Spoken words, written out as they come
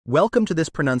Welcome to this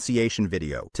pronunciation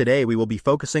video. Today we will be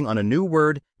focusing on a new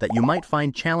word that you might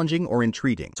find challenging or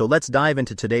intriguing. So let's dive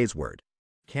into today's word.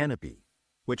 Canopy,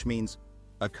 which means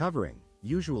a covering,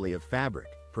 usually of fabric,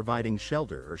 providing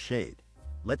shelter or shade.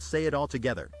 Let's say it all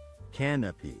together.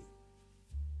 Canopy.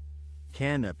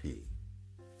 Canopy.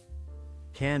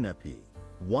 Canopy.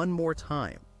 One more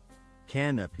time.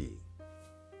 Canopy.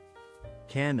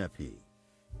 Canopy.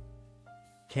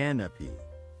 Canopy.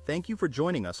 Thank you for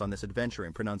joining us on this adventure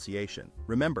in pronunciation.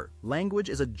 Remember, language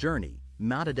is a journey,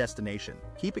 not a destination.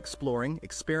 Keep exploring,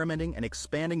 experimenting, and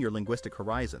expanding your linguistic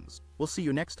horizons. We'll see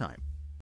you next time.